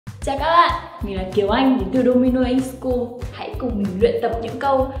Chào các bạn, mình là Kiều Anh đến từ Domino Anh School. Hãy cùng mình luyện tập những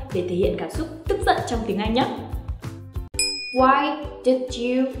câu để thể hiện cảm xúc tức giận trong tiếng Anh nhé. Why did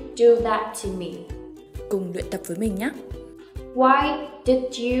you do that to me? Cùng luyện tập với mình nhé. Why did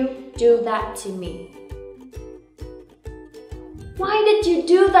you do that to me? Why did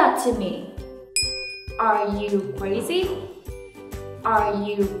you do that to me? Are you crazy? Are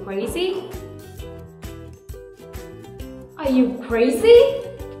you crazy? Are you crazy?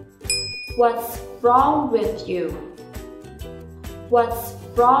 What's wrong with you? What's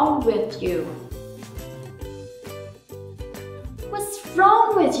wrong with you? What's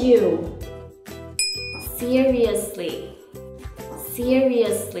wrong with you? Seriously.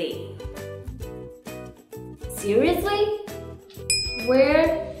 Seriously. Seriously?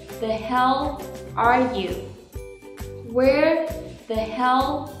 Where the hell are you? Where the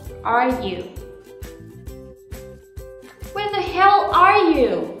hell are you? Where the hell are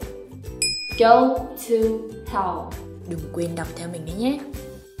you? Go to hell. Đừng quên đọc theo mình đấy nhé.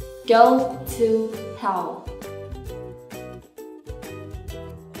 Go to hell.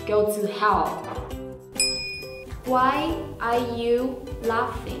 Go to hell. Why are you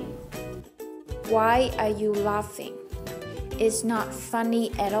laughing? Why are you laughing? It's not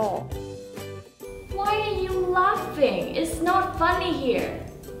funny at all. Why are you laughing? It's not funny here.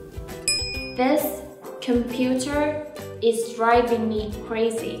 This computer is driving me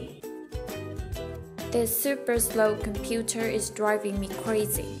crazy. This super slow computer is driving me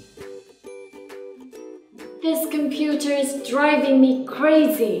crazy. This computer is driving me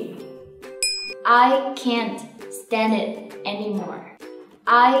crazy. I can't stand it anymore.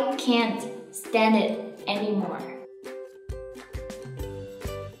 I can't stand it anymore.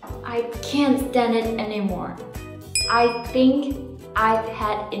 I can't stand it anymore. I think I've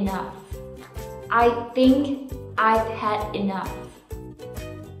had enough. I think I've had enough.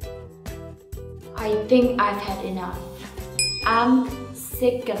 I think I've had enough. I'm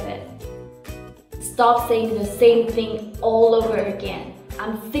sick of it. Stop saying the same thing all over again.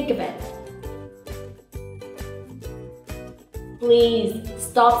 I'm sick of it. Please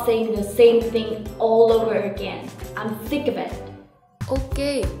stop saying the same thing all over again. I'm sick of it. Ok,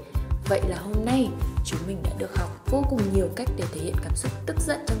 vậy là hôm nay chúng mình đã được học vô cùng nhiều cách để thể hiện cảm xúc tức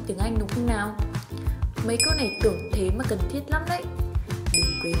giận trong tiếng Anh đúng không nào? Mấy câu này tưởng thế mà cần thiết lắm đấy.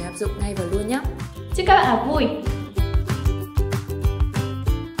 Đừng quên áp dụng ngay và luôn nhé. Chúc các bạn học vui.